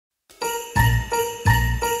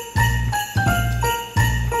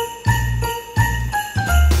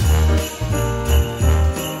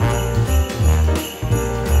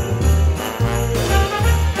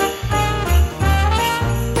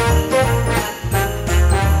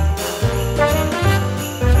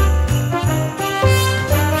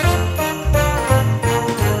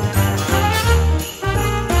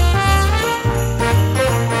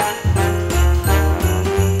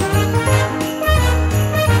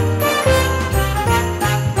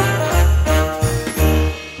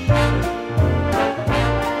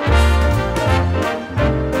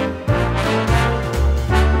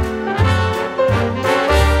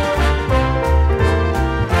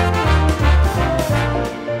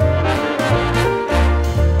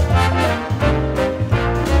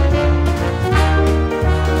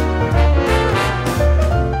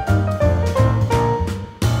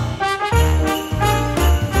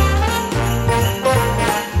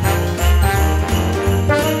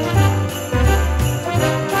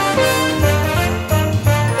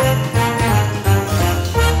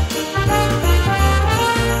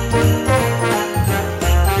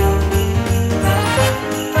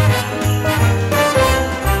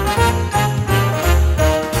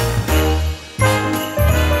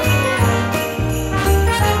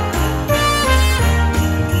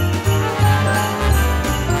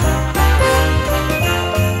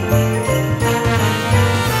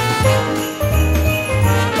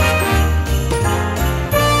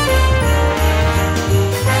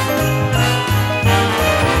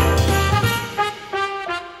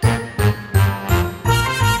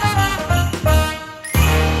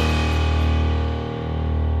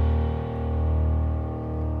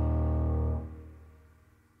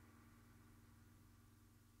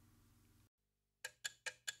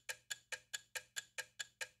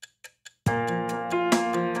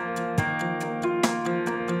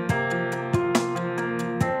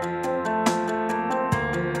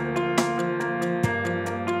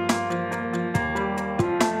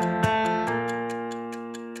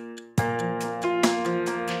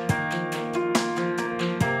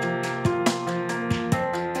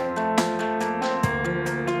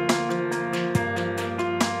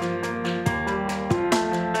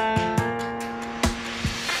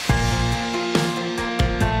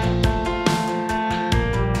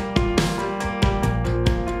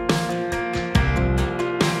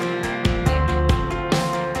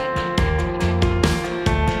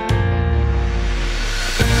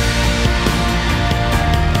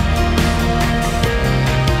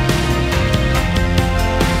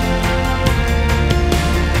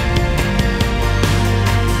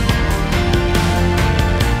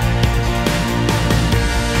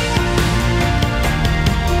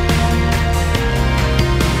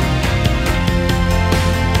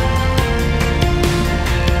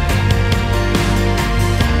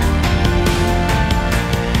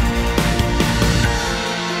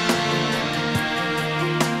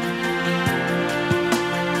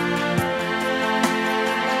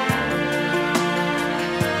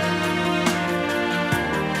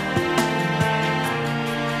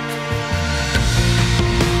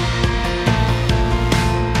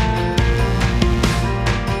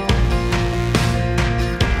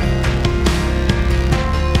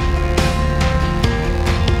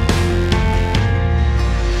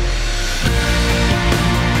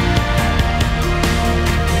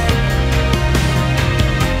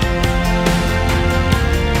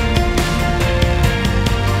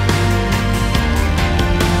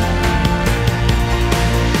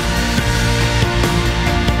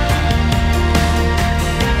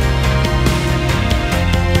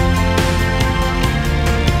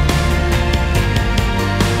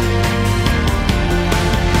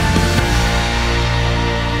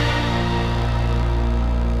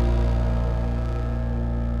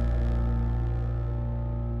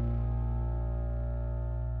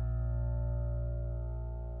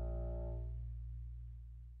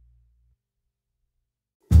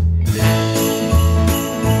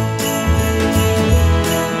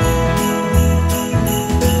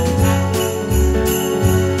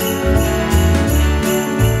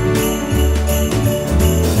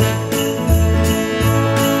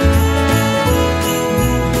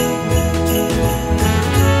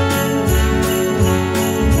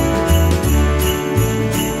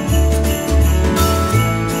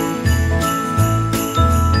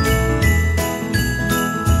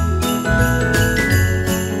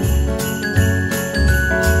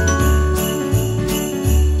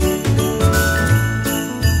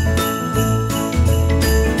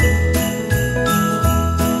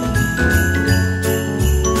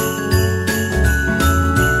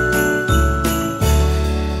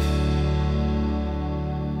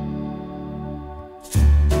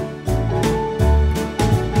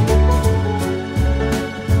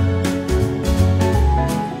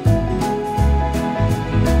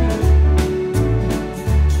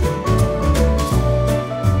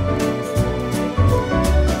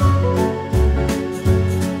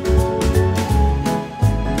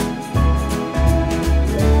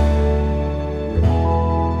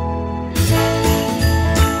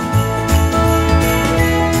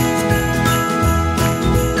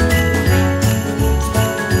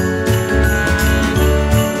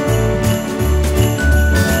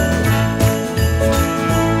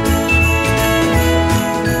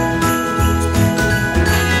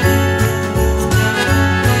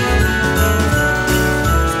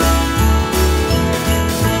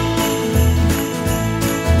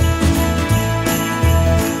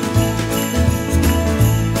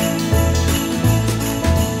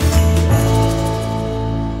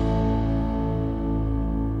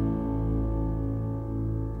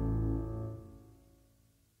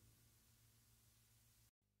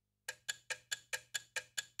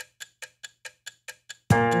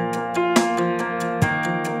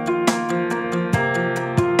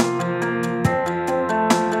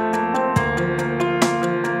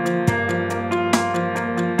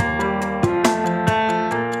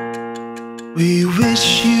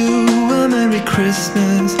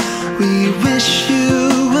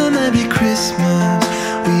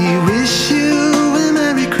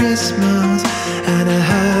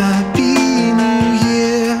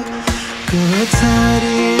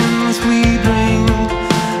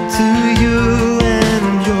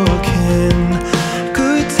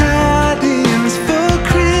good tidings for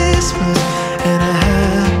Christmas and a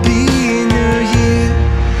happy new year.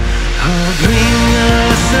 Oh, bring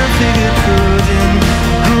us some figgy pudding.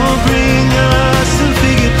 Oh, bring us some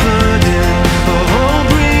figgy pudding. Oh,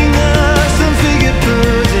 bring us some figgy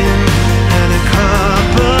pudding and a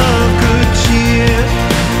cup of good cheer.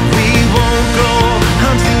 We won't go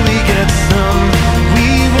until we get some. We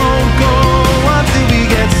won't go until we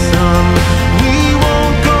get some. We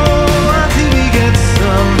won't go until we get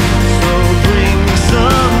some. So bring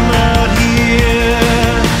some out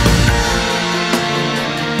here.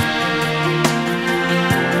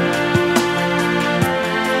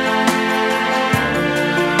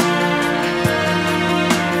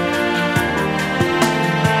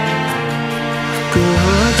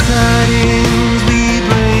 Good tidings we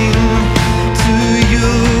bring to you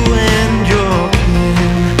and your kin.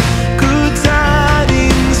 Good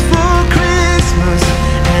tidings for Christmas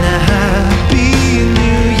and a happy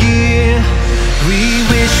new year. We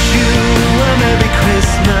wish you a Merry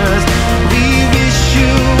Christmas. We wish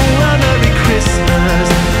you a Merry Christmas.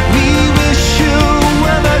 We wish you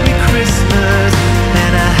a Merry Christmas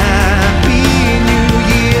and a happy new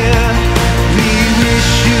year. We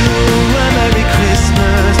wish you a Merry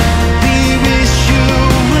Christmas. We wish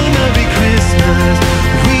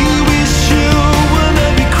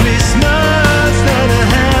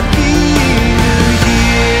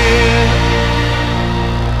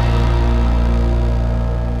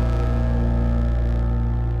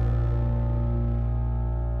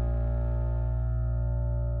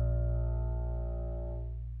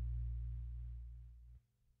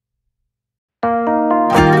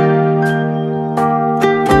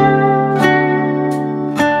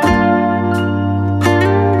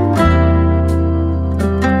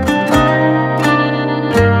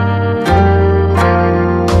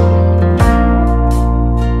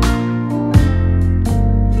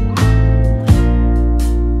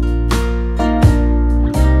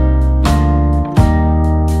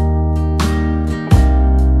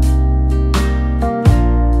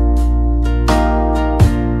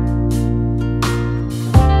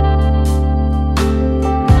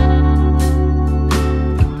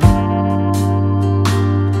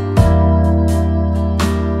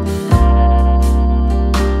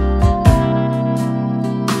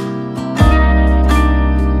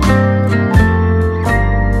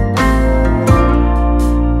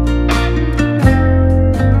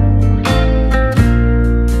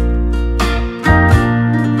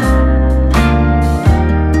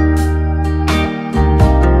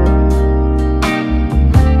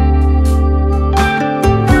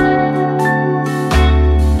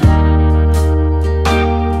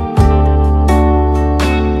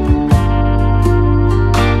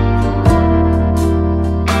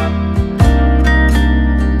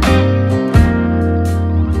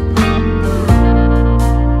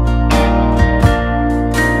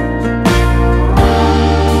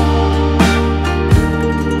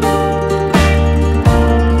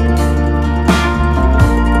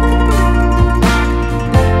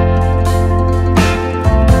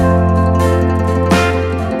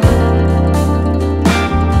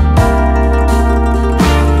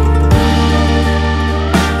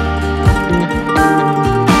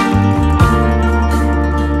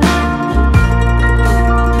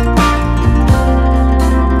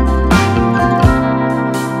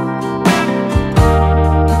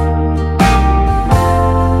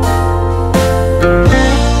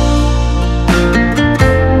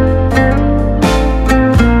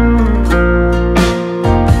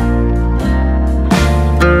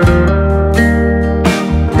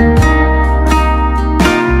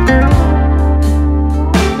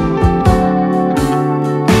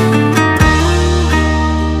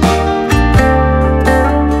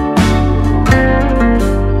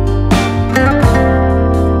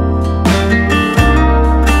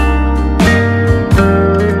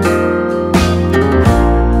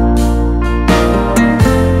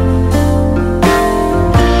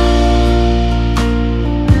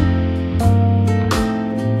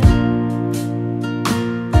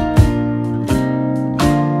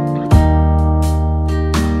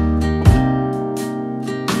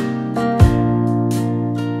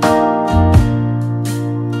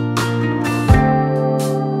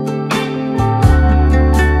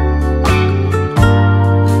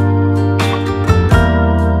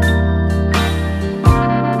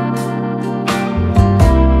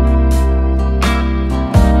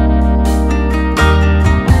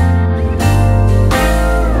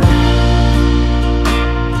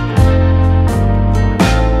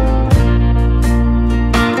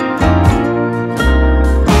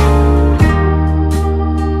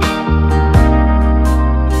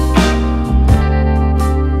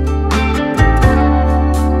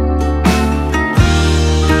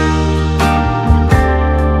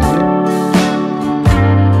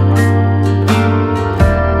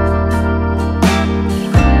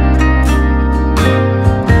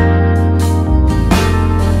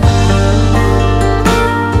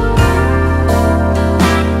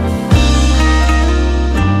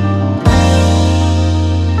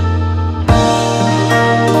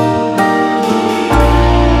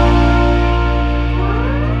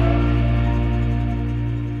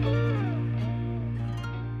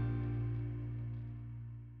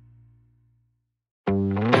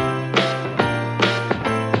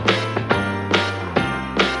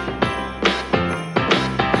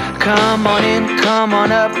Come on in, come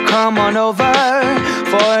on up, come on over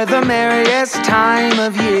for the merriest time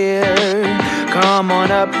of year. Come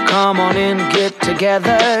on up, come on in, get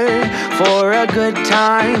together for a good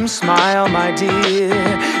time, smile my dear.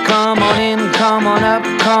 Come on in, come on up,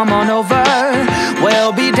 come on over,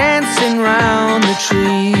 we'll be dancing round the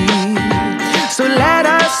tree. So let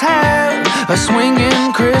us have a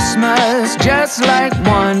swinging Christmas, just like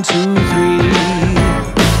 1, 2, 3.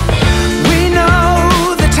 We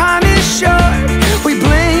know the time is short, we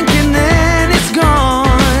blink and then it's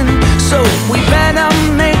gone. So we better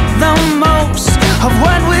make the most of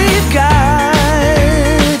what we've got.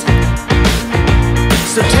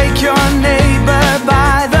 So take your neighbor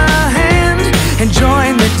by the hand and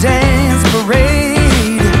join the dance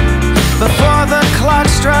parade before the clock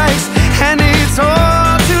strikes and it's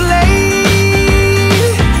all too late.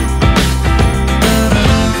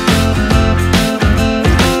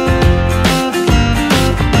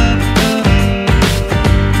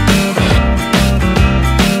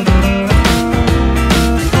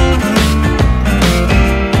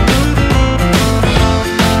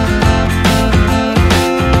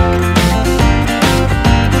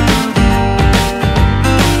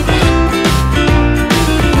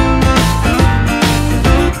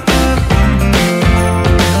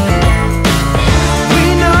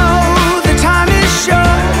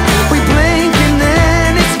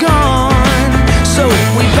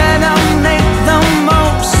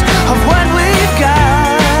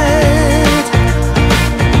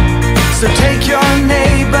 So take your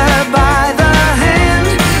neighbor by the hand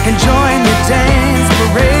and join the dance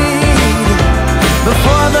parade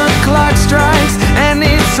before the clock strikes and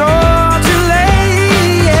it's all too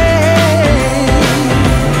late.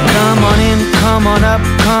 Come on in, come on up,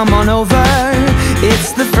 come on over,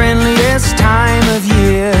 it's the friendliest time of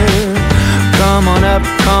year. Come on up,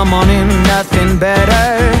 come on in, nothing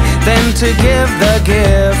better than to give the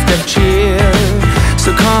gift of cheer.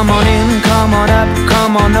 So come on in, come on up,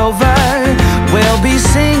 come on over, we'll be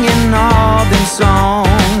singing all them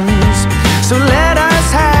songs. So let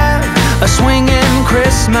us have a swinging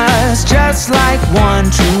Christmas, just like 1,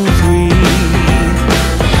 2, 3.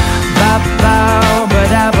 Ba bow ba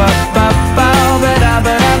da ba ba bow ba da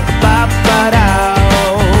ba da ba ba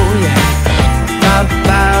dow. Ba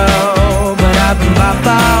bow ba da ba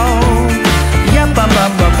bow. Yeah, ba ba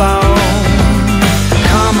ba bow.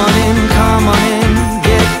 Come on in, come on in,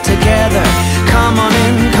 together. Come on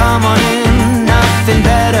in, nothing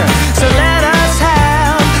better. So let us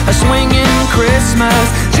have a swinging Christmas,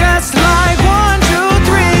 just like 1, 2,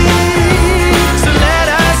 3. So let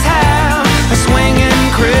us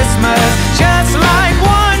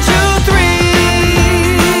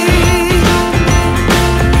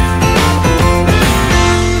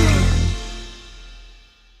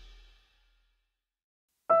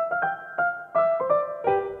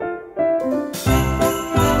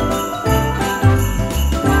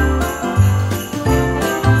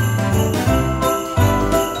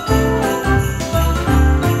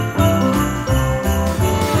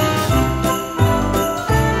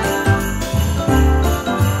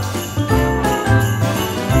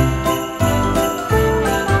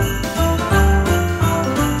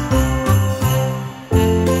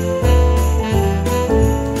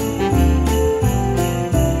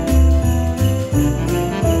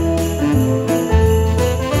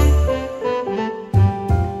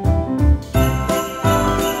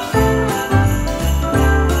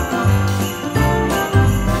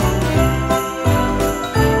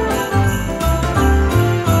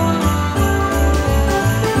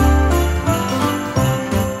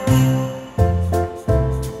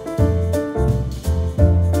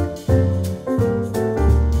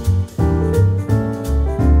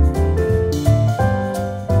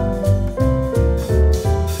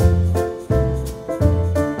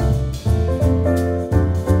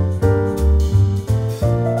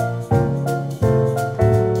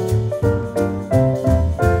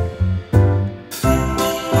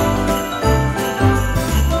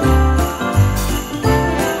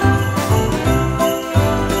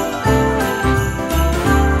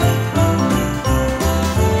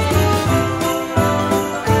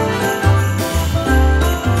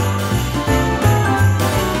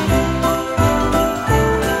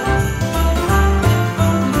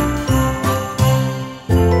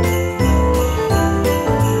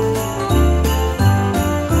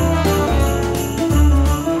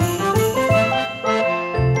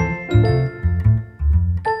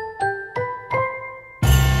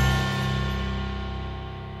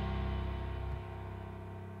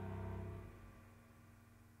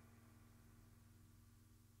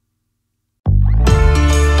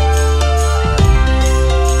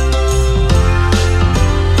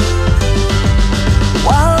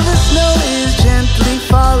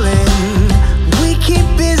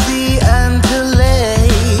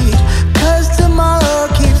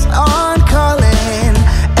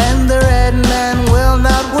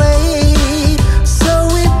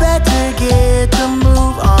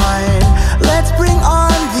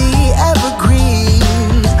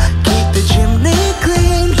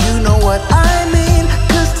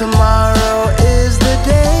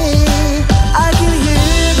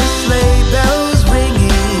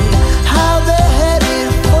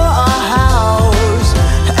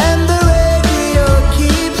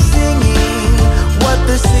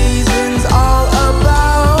season's all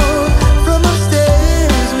about. From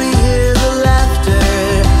upstairs we hear the laughter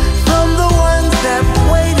from the ones that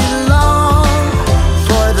waited long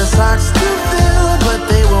for the socks to fill, but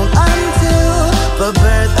they won't until the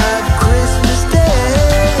birth of Christmas Day.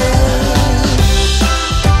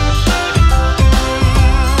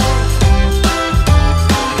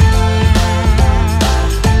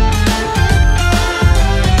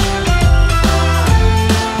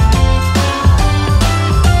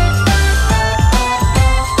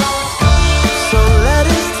 So let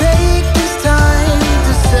us take this time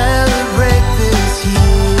to celebrate this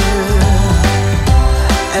year,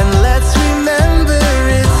 and let's remember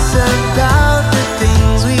it's about the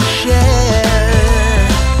things we share.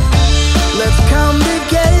 Let's come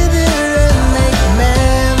together and make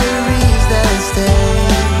memories that stay,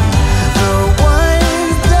 the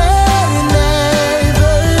ones that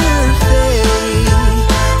never fade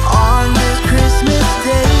on this Christmas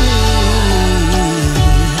Day.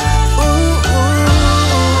 Ooh,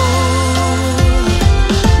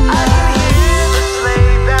 I can hear the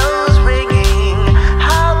sleigh bells ringing,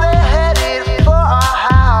 how they're headed for our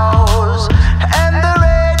house, and the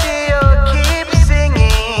radio keeps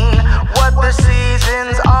singing what the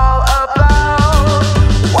season's all about.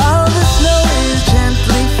 While the snow is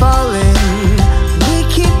gently falling, we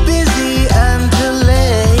keep busy until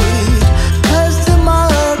late, 'cause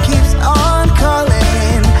tomorrow keeps on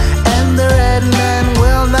calling, and the red man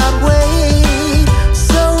will not wait.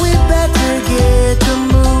 So we better get to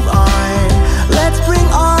move on. Let's bring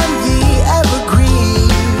on the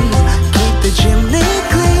evergreen, keep the chimney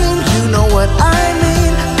clean, you know what I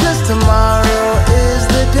mean, 'cause tomorrow is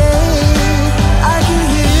the day. I can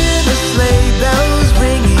hear the sleigh bells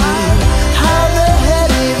ringing, how they're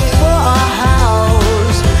headed for our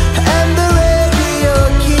house, and the radio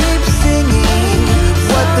keeps singing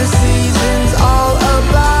what the season's all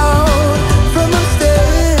about. From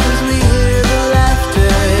upstairs we hear the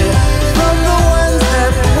laughter from the ones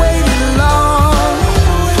that waited long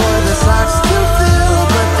for the socks to fill,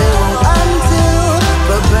 but they won't until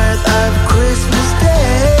the birth of Christmas Day.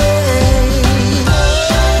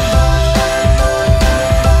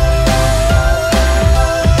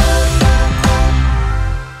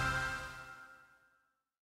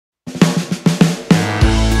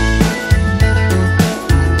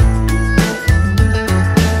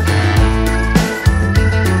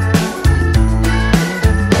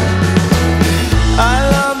 I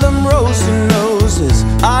love them rosy noses,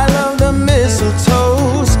 I love them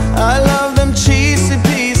mistletoes, I love them cheesy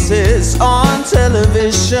pieces on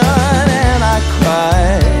television, and I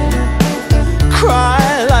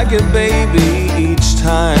cry like a baby each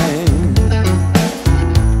time.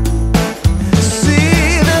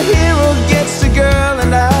 See, the hero gets the girl,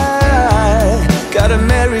 and I got a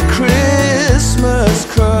Merry Christmas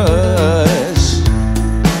crush.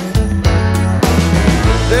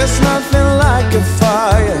 There's nothing like a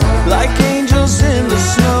fire, like angels in the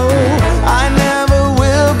snow. I never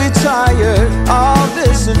will be tired of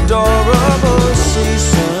this adorable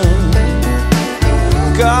season.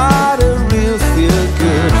 Got a real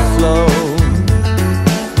feel-good flow.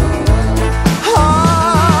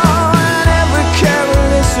 Oh, and every carol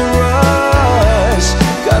is a rush.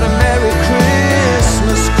 Got a Merry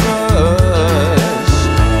Christmas crush.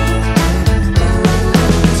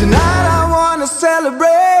 Tonight I wanna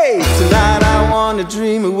celebrate, tonight I wanna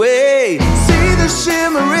dream away. See the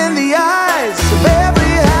shimmer in the eyes of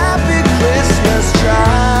every happy Christmas child.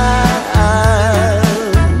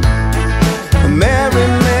 A Merry,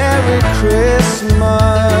 Merry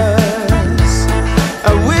Christmas.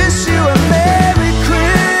 I wish you a Merry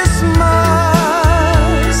Christmas.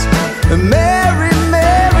 A Merry,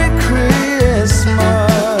 Merry Christmas.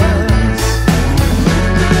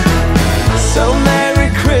 So Merry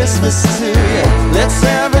Christmas to you. Let's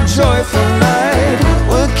have a joyful night.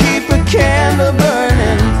 We'll keep a candle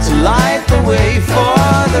burning to light the way for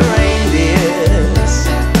the reindeers.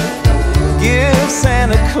 Give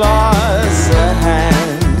Santa Claus a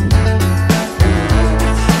hand.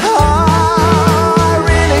 Oh, I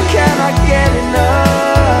really cannot get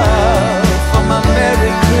enough of my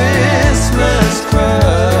Merry Christmas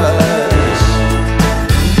crush.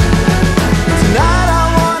 Tonight I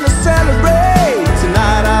wanna celebrate,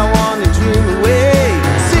 tonight I wanna dream away.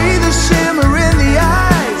 See the shimmer in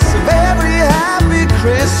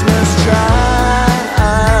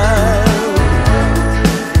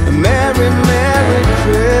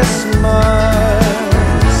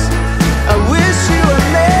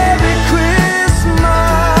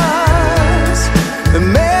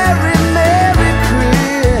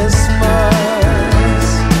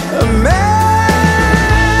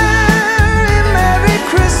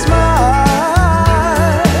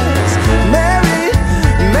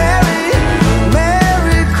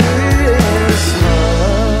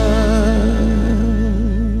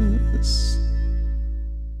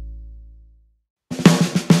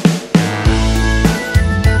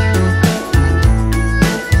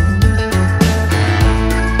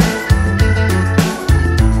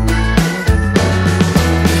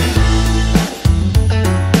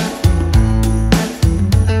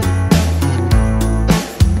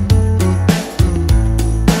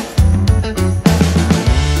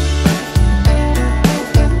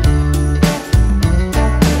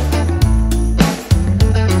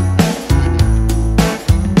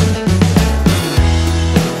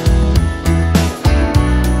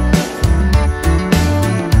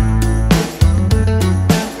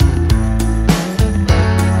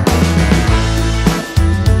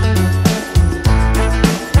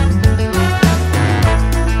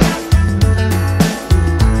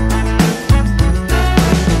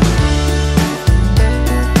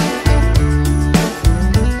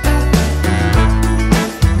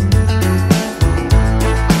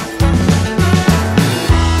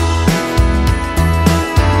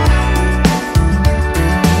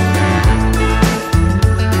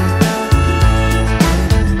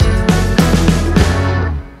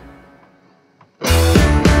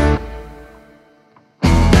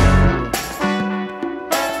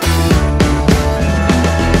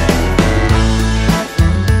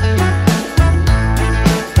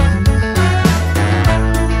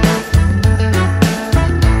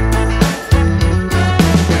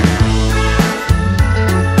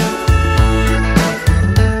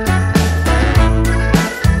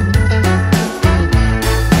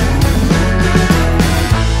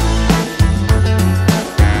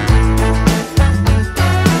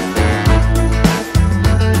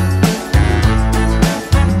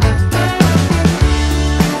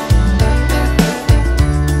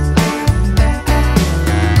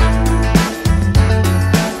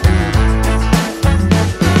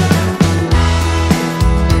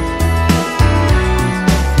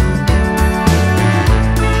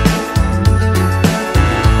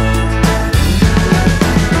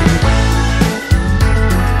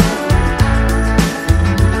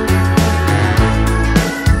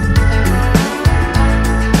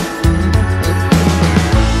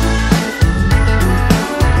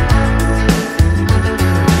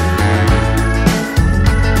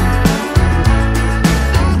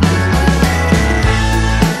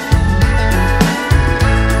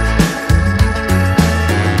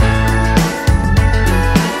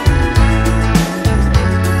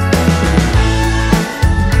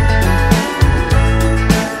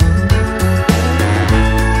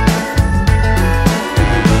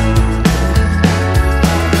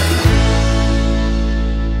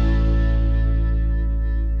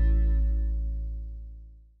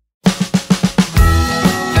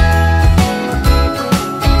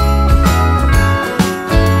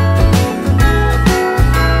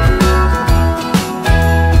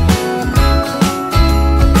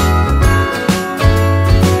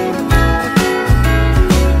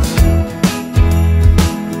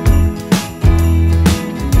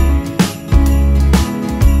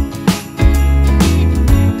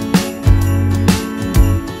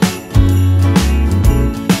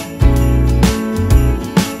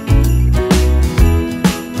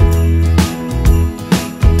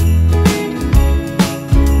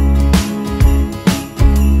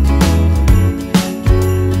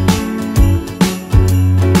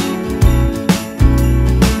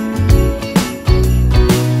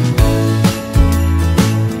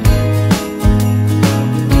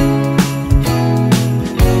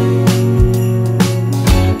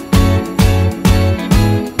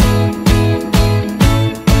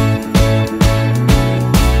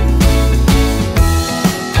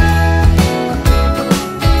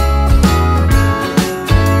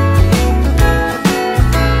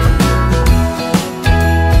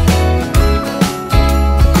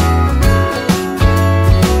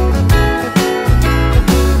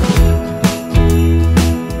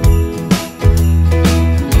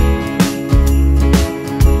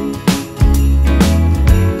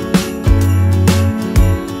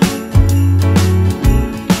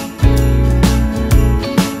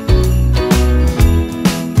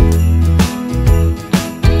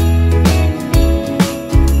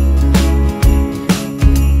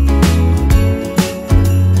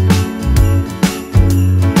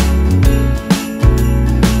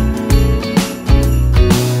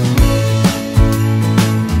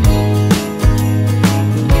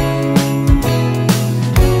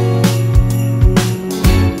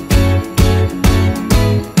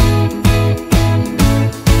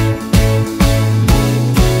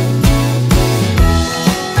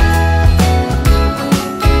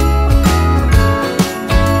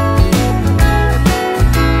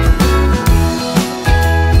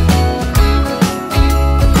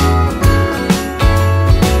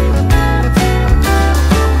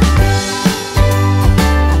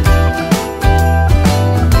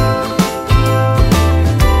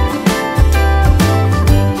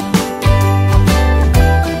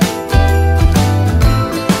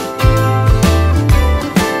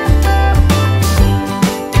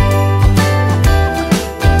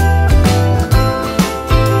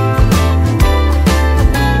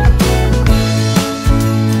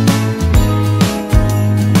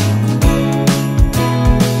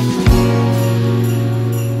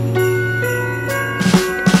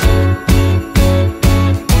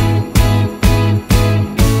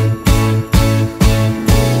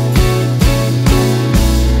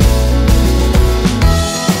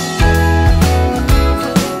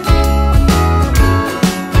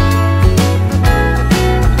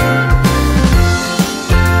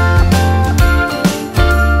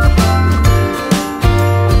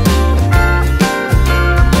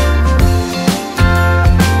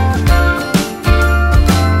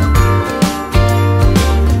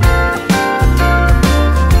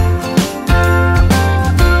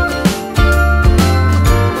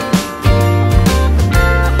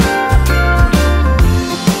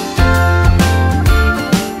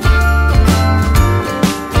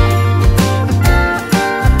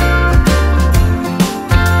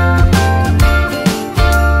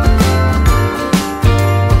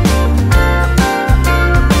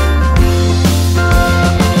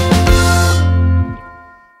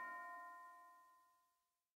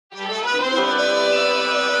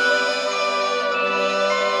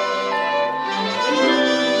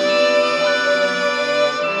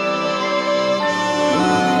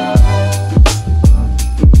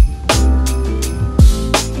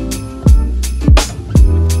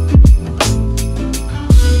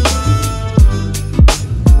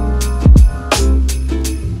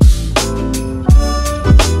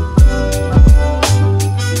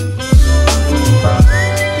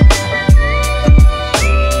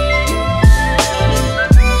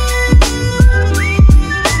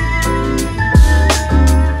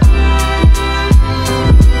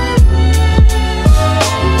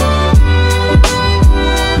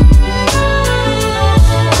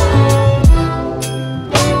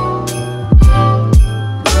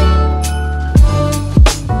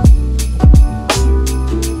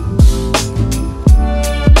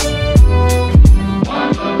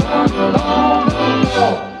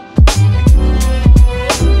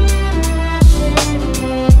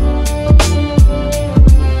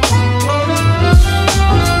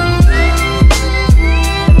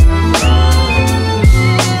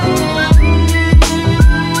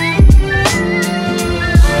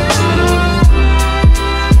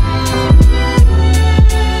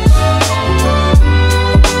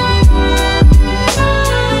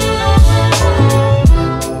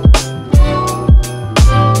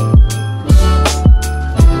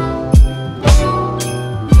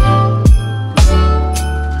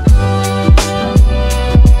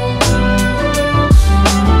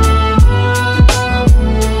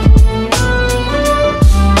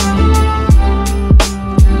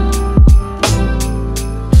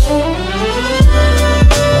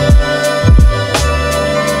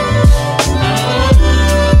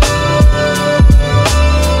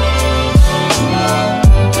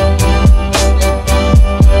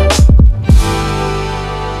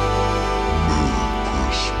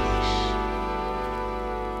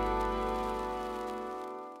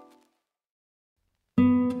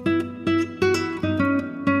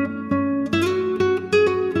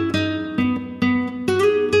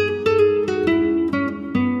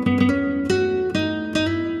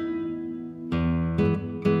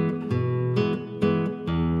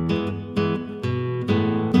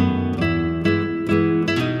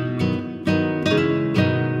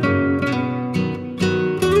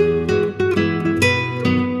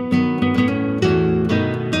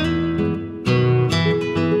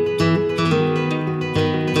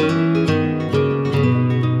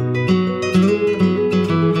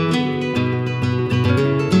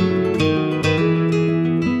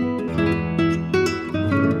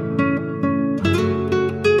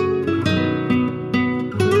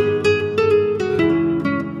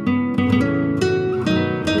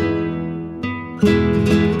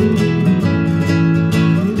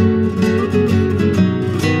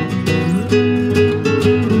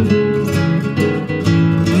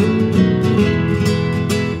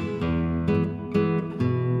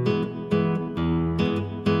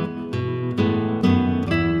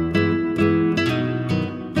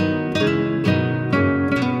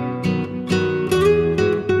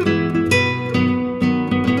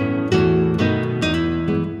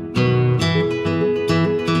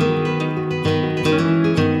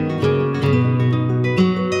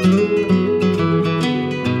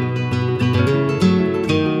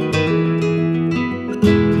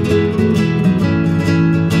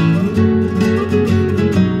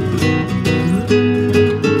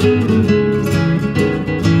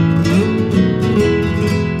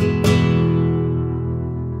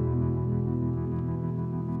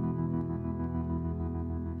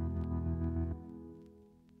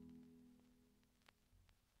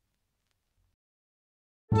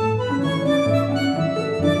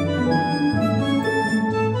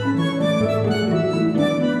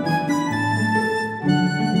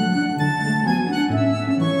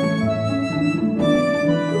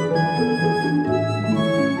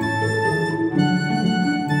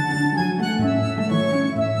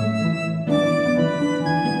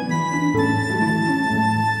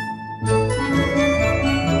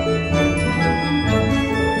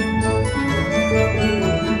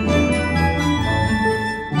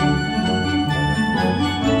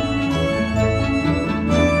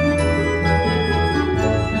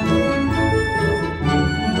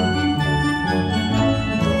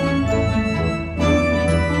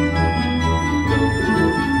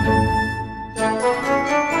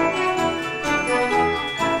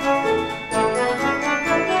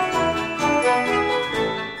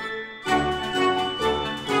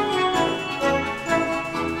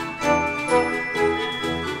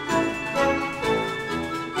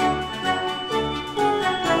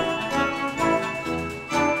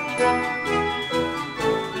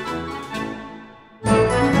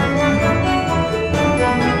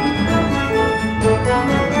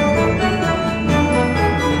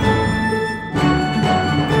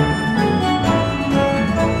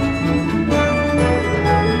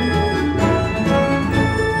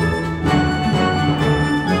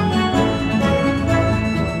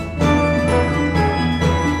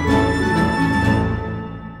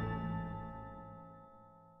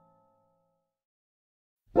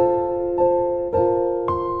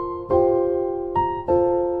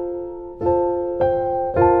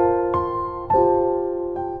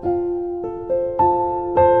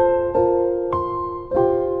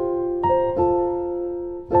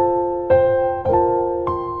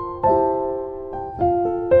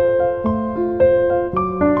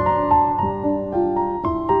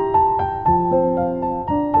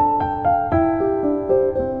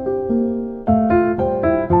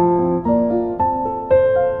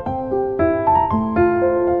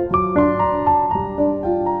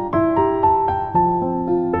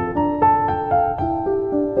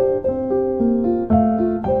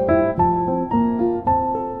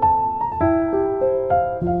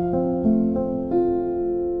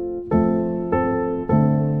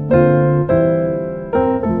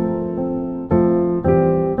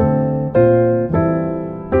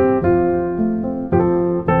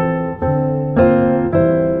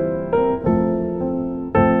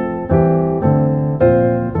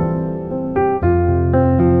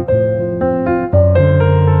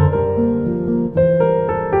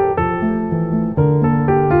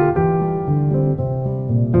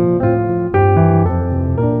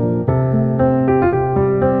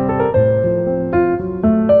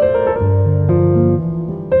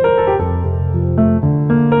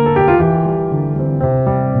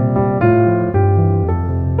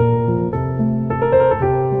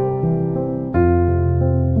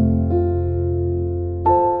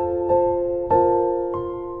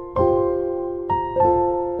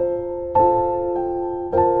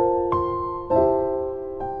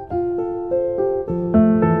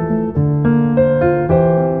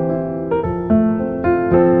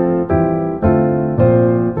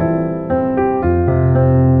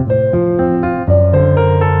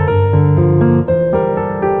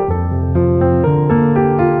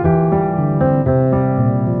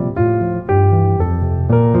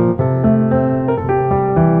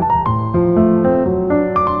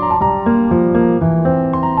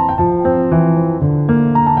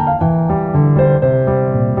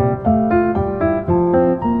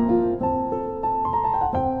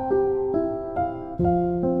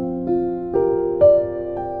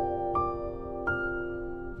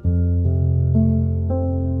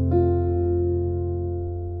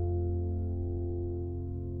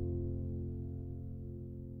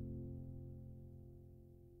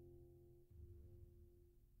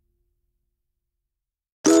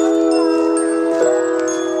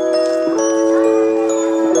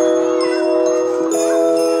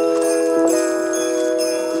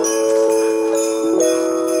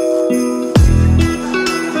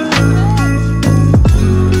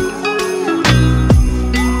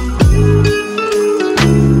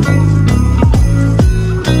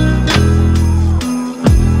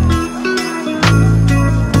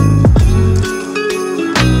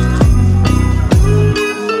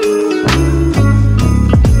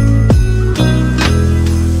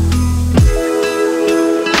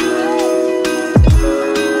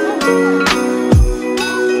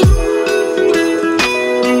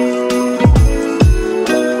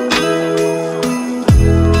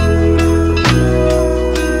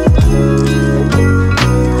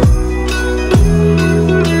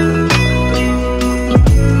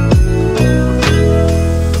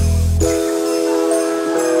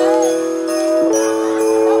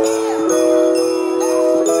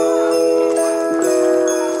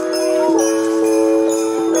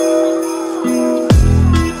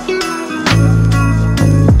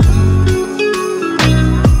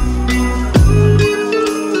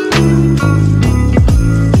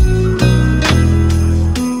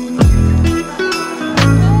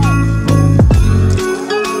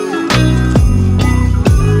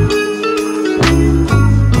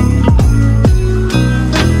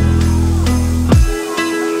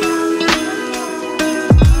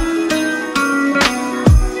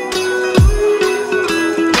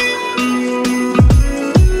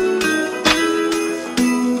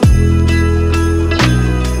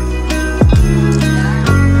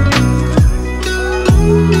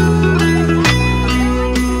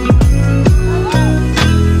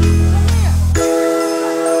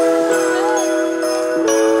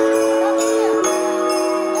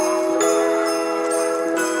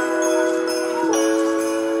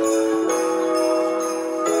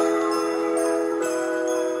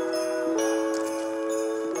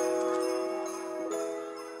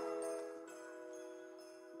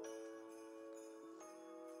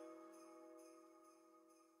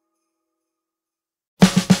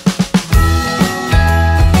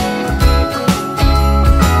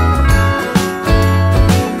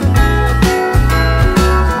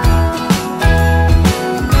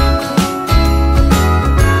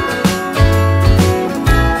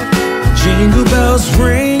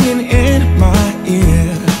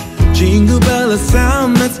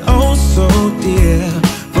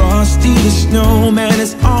snowman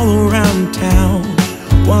is all around town.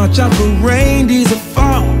 Watch out for reindeers are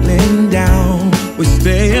falling down. We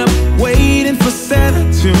stay up waiting for Santa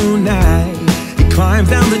tonight. He climbs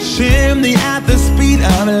down the chimney at the speed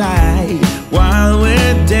of light, while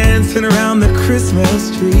we're dancing around the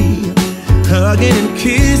Christmas tree, hugging and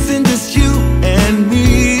kissing, just you and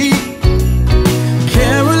me.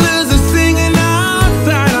 Carolers are singing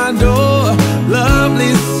outside our door,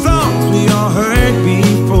 lovely songs we all heard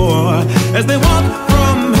before, as they walk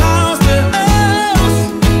from house to house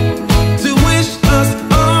to wish us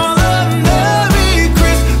all a Merry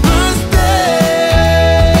Christmas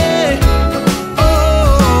Day.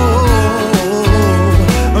 Oh,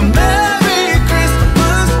 a Merry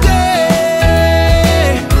Christmas Day.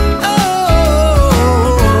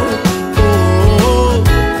 Oh,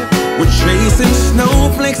 we're chasing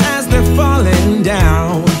snowflakes as they're falling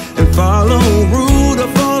down, and follow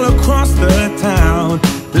Rudolph all across the town.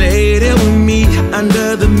 Later we meet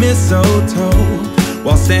under the mistletoe,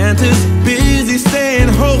 while Santa's busy saying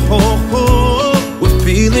ho, ho, ho. We're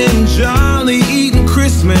feeling jolly, eating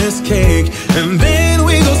Christmas cake, and then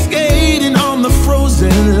we go skating on the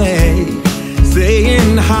frozen lake,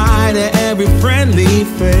 saying hi to every friendly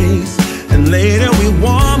face. And later